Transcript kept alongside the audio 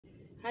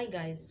Hi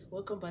guys,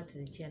 welcome back to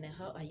the channel.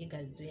 How are you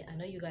guys doing? I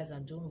know you guys are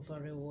doing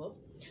very well.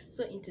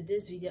 So in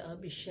today's video, I'll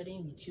be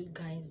sharing with you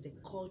guys the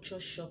culture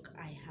shock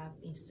I have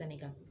in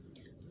Senegal.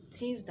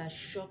 Things that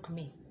shock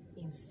me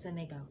in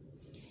Senegal.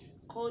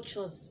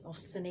 Cultures of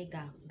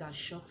Senegal that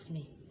shocks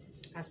me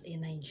as a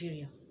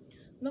Nigerian.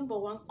 Number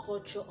one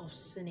culture of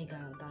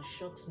Senegal that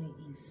shocks me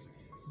is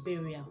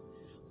burial.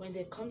 When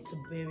they come to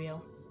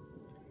burial,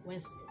 when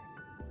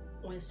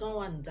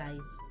someone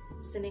dies,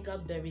 Senegal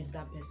buries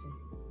that person.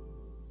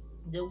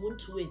 They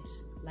won't wait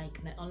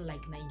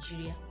unlike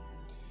Nigeria.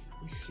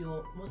 If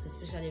you're most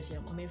especially if you're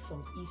coming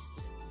from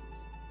East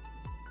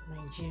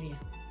Nigeria,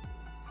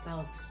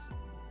 South,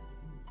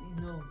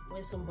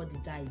 when somebody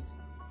dies,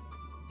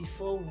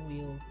 before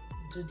we'll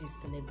do the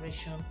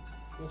celebration,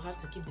 we'll have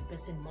to keep the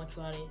person in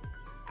mortuary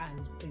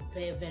and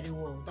prepare very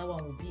well. That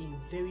one will be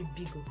a very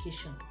big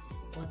occasion.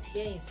 But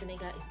here in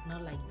Senegal, it's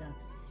not like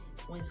that.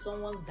 When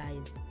someone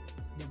dies,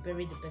 they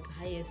bury the person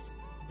highest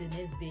the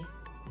next day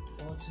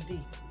or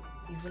today.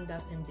 Even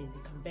that same day,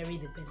 they can bury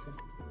the person,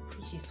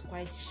 which is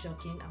quite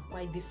shocking and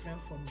quite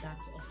different from that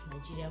of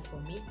Nigeria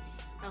for me,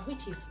 and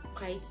which is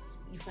quite,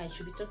 if I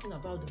should be talking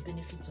about the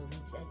benefits of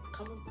it,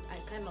 I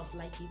kind of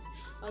like it.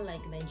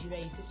 Unlike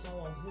Nigeria, you see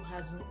someone who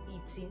hasn't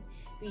eaten,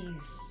 who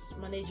is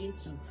managing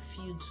to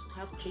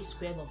have 3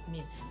 squares of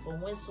meal, but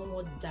when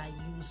someone die,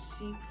 you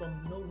see from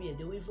nowhere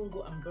they will even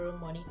go and borrow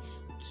money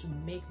to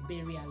make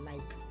burial.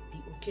 Like the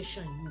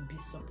occasion, you'll be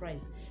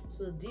surprised.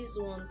 So this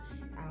one,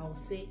 I'll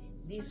say,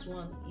 this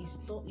one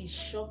it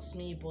shocks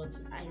me, but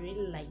I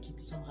really like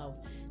it somehow.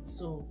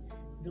 So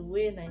the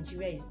way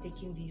Nigeria is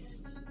taking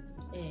this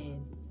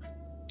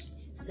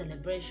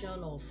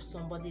celebration of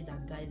somebody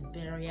that dies,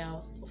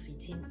 burial of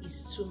eating,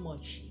 is too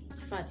much.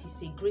 In fact,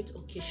 it's a great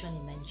occasion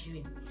in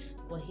Nigeria,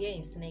 but here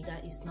in Senegal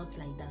it's not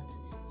like that.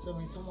 So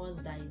when someone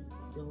dies,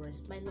 they will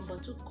respect. Number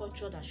 2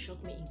 culture that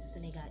shocked me in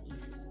Senegal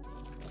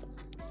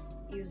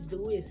is the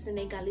way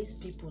Senegalese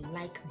people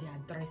like their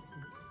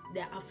dressing,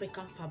 their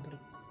African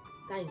fabrics.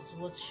 That is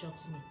what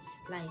shocks me.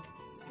 Like,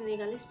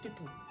 Senegalese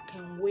people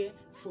can wear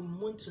from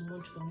month to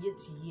month, from year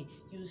to year.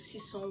 You see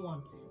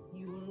someone,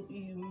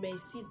 you may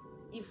see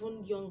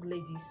even young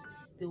ladies,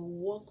 they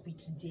work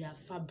with their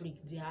fabric,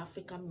 their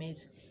African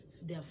made,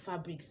 their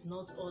fabrics,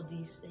 not all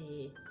these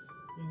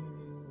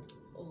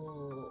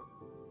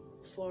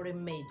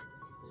foreign made.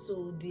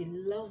 So they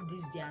love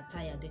this, their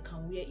attire. They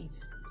can wear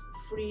it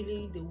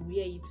freely, they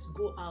wear it,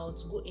 go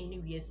out, go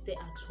anywhere, stay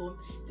at home.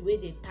 The way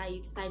they tie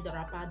it, tie the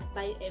wrapper,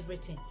 tie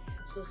everything.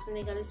 So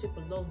Senegalese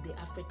people love the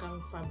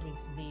African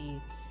fabrics, the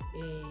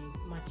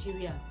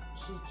material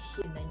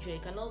to in Nigeria.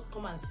 You can also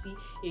come and see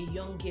a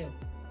young girl,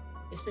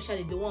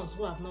 especially the ones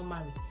who have not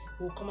married,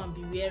 will come and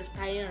be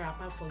tying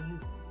wrapper for you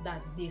that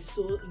they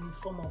sew in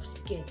form of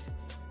skirt,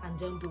 and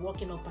then be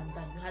walking up and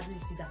down. You hardly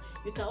see that.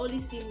 You can only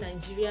see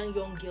Nigerian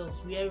young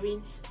girls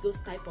wearing those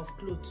type of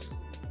clothes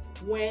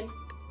when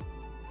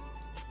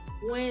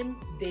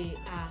they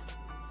are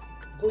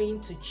going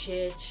to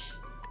church,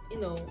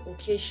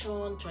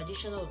 occasion,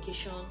 traditional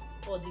occasion,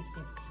 all these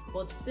things.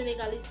 But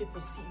Senegalese people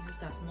see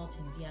it as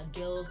nothing. Their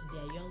girls,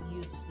 their young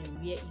youths, they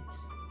wear it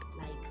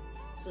like.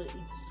 So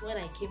it's, when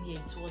I came here,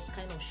 it was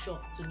kind of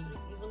shock to me.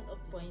 Even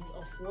up to the point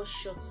of what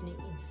shocks me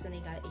in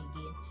Senegal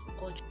again,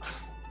 culture,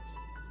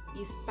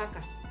 is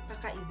Paka.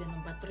 Paka is the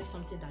number 3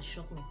 something that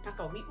shocked me.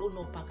 Paka, we all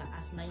know Paka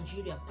as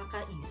Nigeria.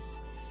 Paka is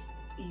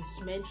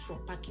meant for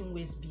packing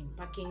waste bin,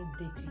 packing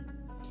dirty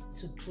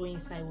to throw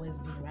inside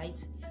waste bin,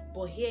 right?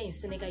 But here in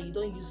Senegal, you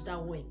don't use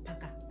that word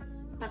Paka.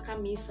 Paka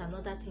means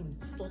another thing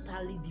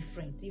totally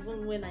different.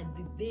 Even when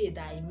the day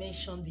that I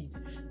mentioned it,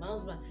 my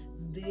husband,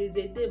 there is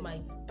a day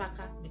my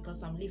Paka,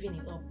 because I'm living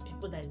it up,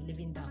 people that is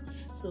living down,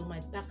 so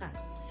my Paka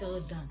fell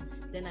down.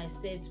 Then I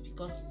said,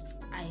 because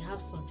I have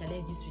some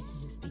challenges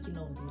with the speaking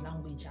of the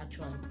language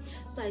actually,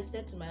 so I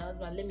said to my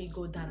husband, let me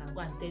go down and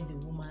go and tell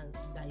the woman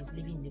that is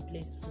living in the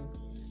place to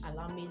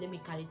allow me, let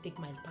me take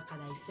my Paka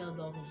that I fell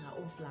down in her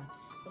own flat.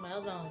 So my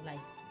husband was like,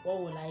 what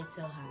will I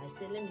tell her? I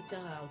said, let me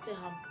tell her, I'll tell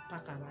her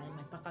Paka, right?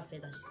 My Paka fell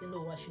down. She said,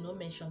 no, I should not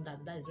mention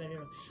that. That is very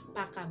wrong.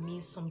 Paka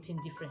means something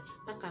different.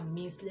 Paka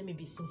means, let me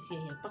be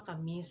sincere here, Paka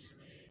means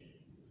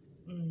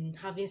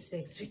having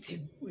sex with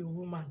a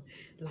woman.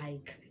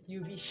 Like,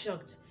 you'll be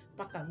shocked.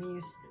 Paka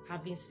means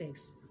having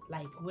sex.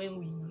 Like when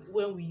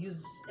we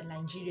use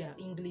Nigeria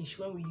English,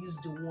 when we use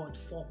the word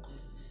fuck.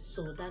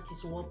 So that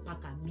is what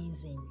Paka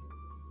means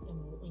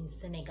in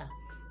Senegal.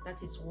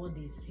 That is what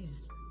they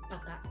see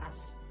Paka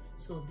as.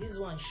 So this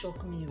one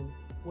shocked me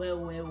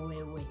well.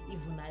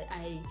 Even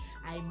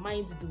I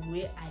mind the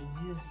way I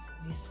use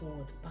this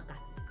word Paka.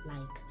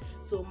 Like,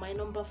 so my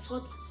number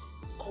 4th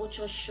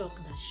culture shock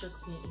that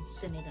shocks me in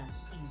Senegal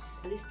is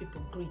Senegalese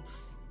people greet.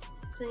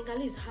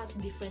 Senegalese has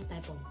different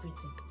type of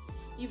greeting.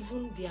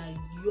 Even their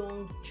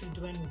young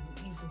children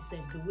will even say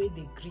the way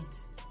they greet,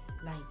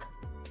 like,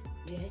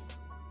 yeah,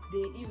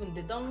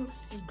 they don't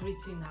see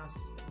greeting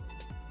as,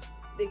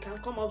 they can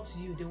come up to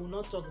you, they will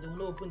not talk, they will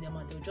not open their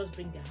mouth, they will just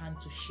bring their hand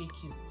to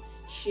shake you.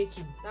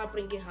 Shaking, that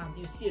bringing hand,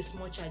 you see a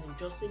small child,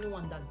 just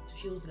anyone that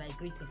feels like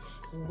greeting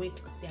will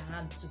wake their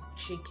hand to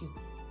shake you.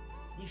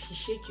 If he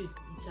shake you,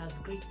 it has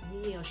greeted,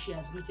 he or she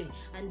has greeted.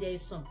 And there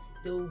is some,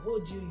 they will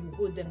hold you, you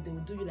hold them, they will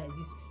do you like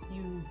this,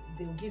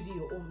 they will give you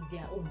your own,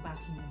 their own back,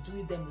 you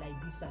do them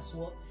like this as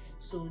well.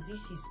 So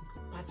this is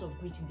part of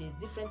greeting. There's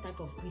different type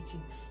of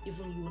greeting.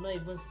 Even you will not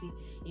even see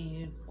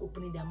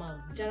opening their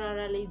mouth.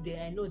 Generally,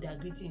 I know their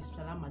greeting is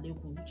salam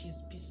alaikum, which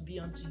is peace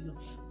be unto you.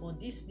 But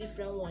this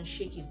different one,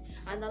 shaking.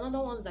 And another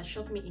one that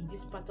shocked me in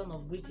this pattern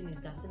of greeting is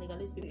that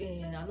Senegalese people.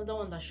 Another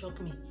one that shocked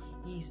me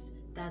is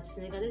that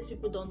Senegalese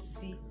people don't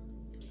see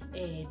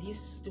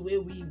this the way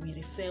we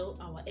refer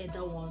our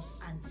elder ones,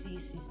 auntie,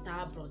 sister,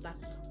 brother.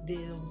 The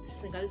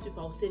Senegalese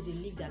people, I would say, they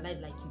live their life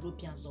like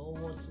Europeans, or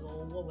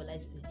what will I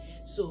say?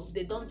 So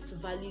they don't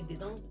value, they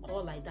don't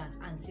call like that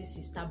auntie,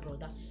 sister,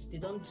 brother. They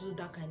don't do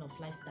that kind of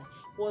lifestyle.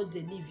 What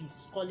they live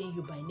is calling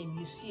you by name.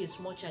 You see a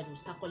small child will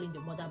start calling the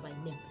mother by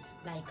name.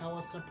 Like, I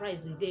was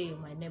surprised the day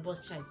my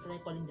neighbor's child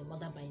started calling the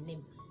mother by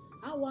name.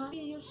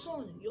 Your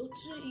son, your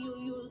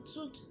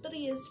 3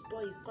 years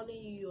boy is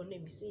calling you your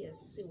name. You say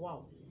yes. You say,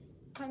 wow.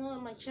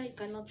 My child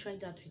cannot try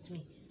that with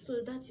me.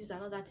 So that is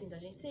another thing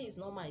that you say is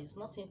normal, it's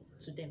nothing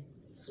to them.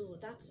 So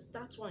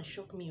that one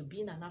shocked me,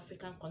 being an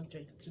African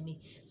country to me.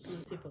 So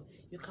people,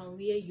 you can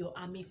wear your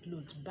army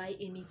clothes, buy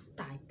any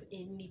type,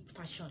 any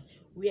fashion,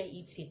 wear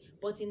it here.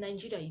 But in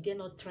Nigeria, you dare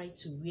not try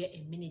to wear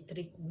a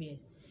military wear.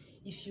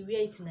 If you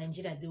wear it in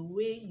Nigeria, the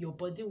way your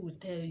body will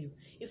tell you.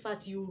 In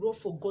fact, you run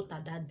for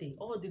gutter that day.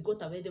 All the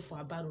gutter were there for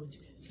a road,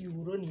 you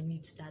will run in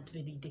it that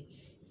very day.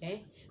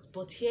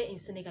 But here in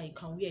Senegal, you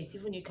can wear it.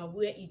 Even you can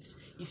wear it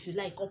if you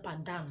like, up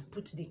and down.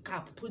 Put the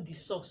cap, put the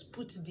socks,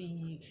 put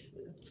the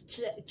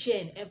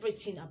chain,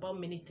 everything about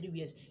military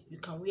wears. You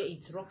can wear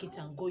it, rock it,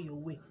 and go your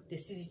way. They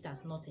see it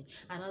as nothing.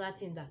 Another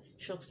thing that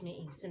shocks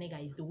me in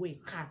Senegal is the way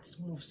cats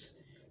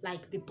moves.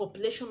 Like the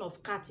population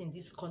of cats in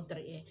this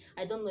country,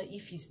 I don't know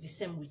if it's the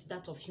same with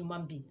that of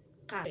human being.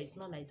 Cat, it's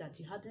not like that.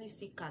 You hardly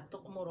see cat.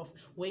 Talk more of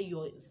where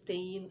you're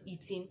staying,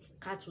 eating.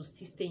 Cat will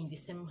still stay in the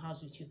same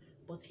house with you.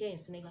 But here in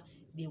Senegal,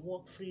 they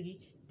walk freely,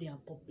 they are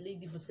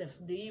populated themselves,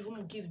 they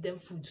even give them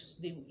food,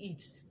 they will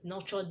eat,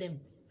 nurture them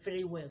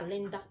very well.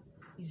 Calendar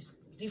is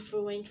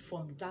different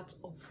from that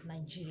of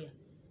Nigeria.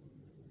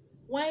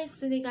 Why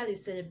Senegal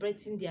is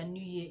celebrating their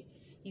new year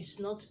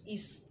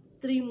is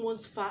 3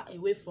 months far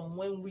away from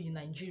when we in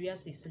Nigeria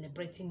is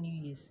celebrating New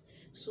Year's.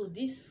 So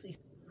this is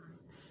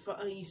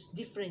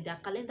different. Their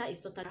calendar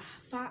is totally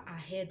far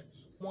ahead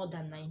more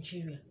than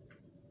Nigeria.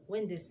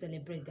 When they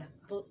celebrate, their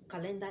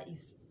calendar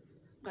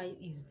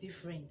is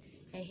different.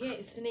 And here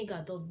in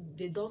Senegal,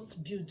 they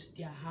don't build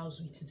their house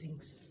with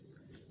zincs.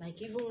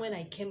 Like, even when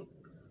I came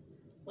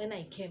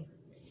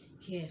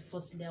here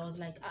firstly, I was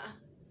like,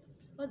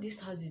 what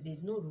this house is,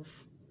 there's no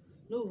roof.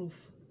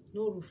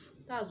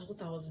 That's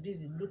what I was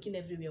busy looking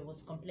everywhere,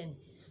 was complaining.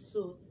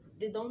 So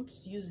they don't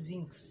use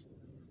zincs,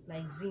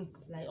 like zinc,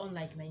 like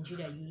unlike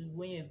Nigeria,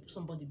 when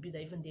somebody build,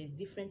 even there's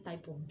different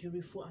type of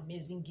beautiful,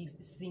 amazing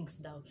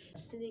zincs that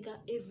Senegal,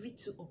 every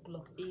 2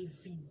 o'clock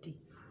every day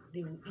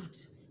they will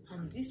eat.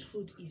 And this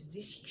food is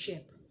this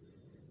cheap.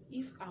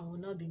 If I will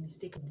not be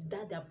mistaken,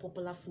 that their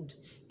popular food,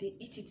 they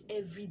eat it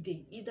every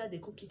day. Either they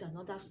cook it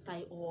another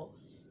style, or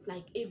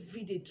like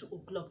every day 2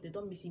 o'clock, they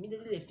don't miss it.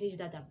 Immediately they finish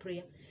their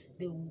prayer,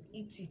 they will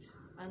eat it,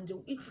 and they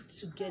will eat it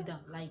together.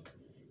 Like,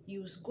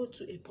 you go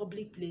to a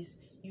public place,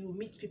 you will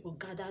meet people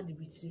gathered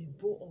with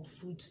a bowl of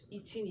food,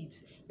 eating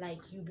it.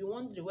 Like, you'll be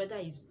wondering whether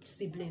it's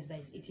siblings that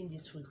is eating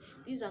this food.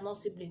 These are not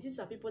siblings. These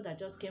are people that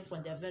just came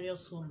from their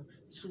various home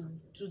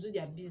to do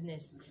their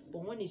business.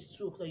 But when it's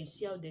 2 o'clock, you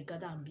see how they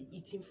gather and be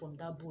eating from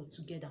that bowl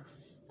together.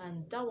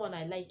 And that one,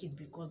 I like it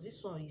because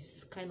this one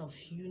is kind of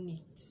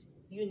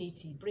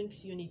unity,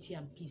 brings unity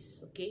and peace.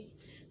 Okay,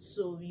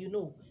 so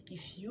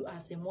if you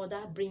as a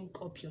mother bring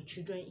up your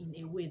children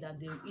in a way that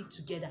they will eat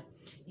together,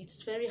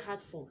 it's very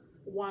hard for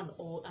one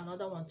or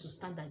another one to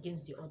stand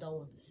against the other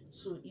one.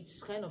 So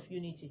it's kind of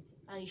unity,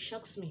 and it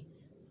shocks me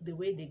the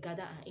way they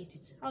gather and eat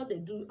it. How they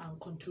do and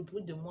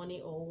contribute the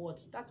money or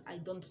what, that I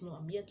don't know.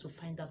 I'm yet to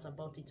find out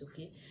about it.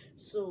 Okay,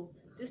 so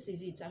this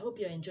is it. I hope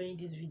you're enjoying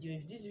this video.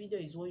 If this video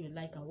is what you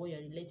like and what you're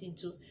relating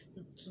to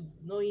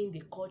knowing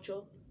the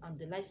culture and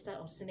the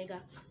lifestyle of Senegal,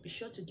 be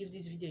sure to give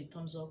this video a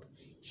thumbs up,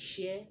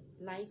 share,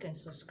 like, and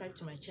subscribe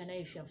to my channel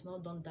if you have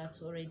not done that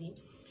already.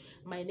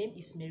 My name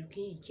is Mary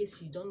Queen. In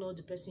case you don't know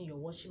the person you're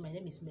watching, my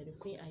name is Mary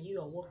Queen, and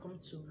you are welcome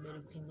to Mary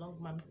Queen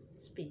Longman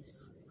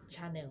Space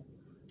channel.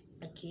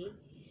 Okay,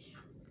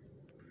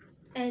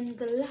 and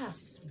the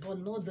last but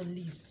not the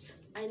least,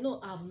 I know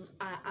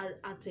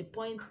at a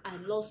point I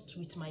lost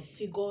with my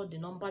figure, the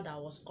number that I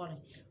was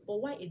calling,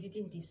 but why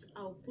editing this,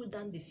 I'll put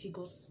down the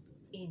figures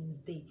in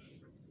the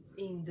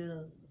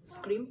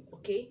screen,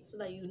 okay, so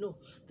that you know.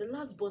 The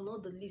last but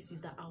not the least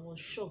is that I was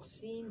shocked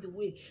seeing the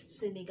way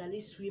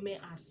Senegalese women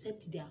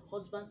accept their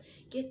husband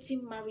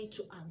getting married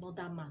to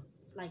another man,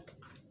 like,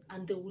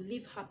 and they will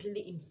live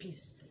happily in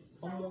peace.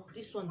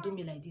 This one do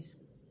me like this.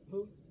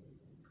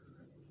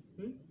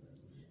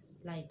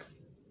 Like,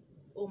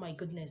 oh my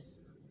goodness.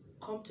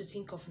 Come to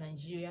think of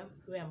Nigeria,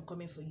 where I'm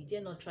coming from, you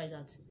dare not try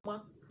that.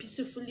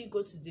 peacefully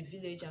go to the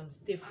village and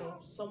stay for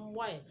some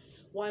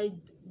while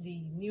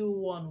the new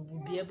one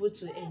will be able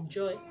to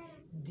enjoy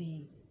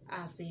the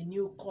as a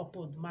new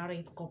couple,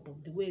 married couple,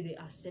 the way they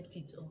accept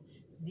it. Oh,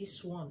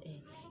 this one,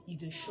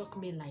 it will shock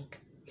me like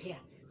here.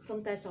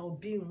 Sometimes I'll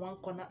be in one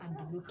corner and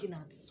be looking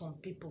at some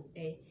people,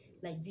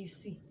 like this.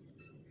 See,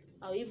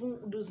 I'll even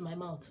lose my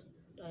mouth.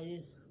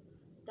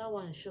 That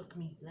one shocked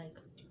me. Like,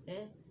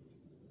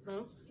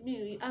 huh?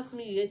 Me, you ask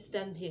me, you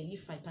stand here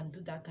if I can do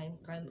that kind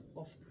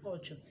of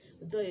culture.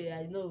 Though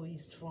I know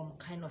it's from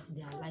kind of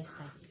their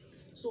lifestyle.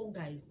 So,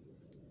 guys,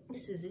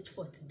 this is it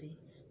for today.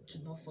 Do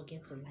not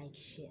forget to like,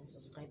 share, and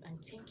subscribe.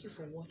 And thank you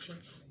for watching.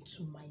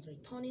 To my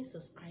returning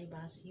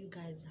subscribers, you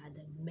guys are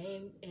the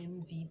main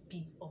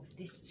MVP of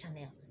this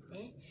channel.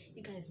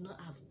 You guys know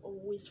I've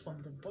always,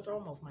 from the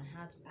bottom of my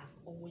heart, I've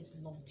always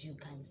loved you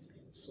guys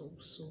so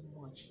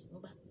much.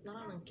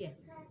 I don't care.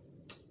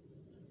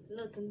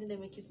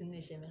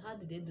 How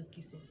did they do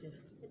kiss yourself?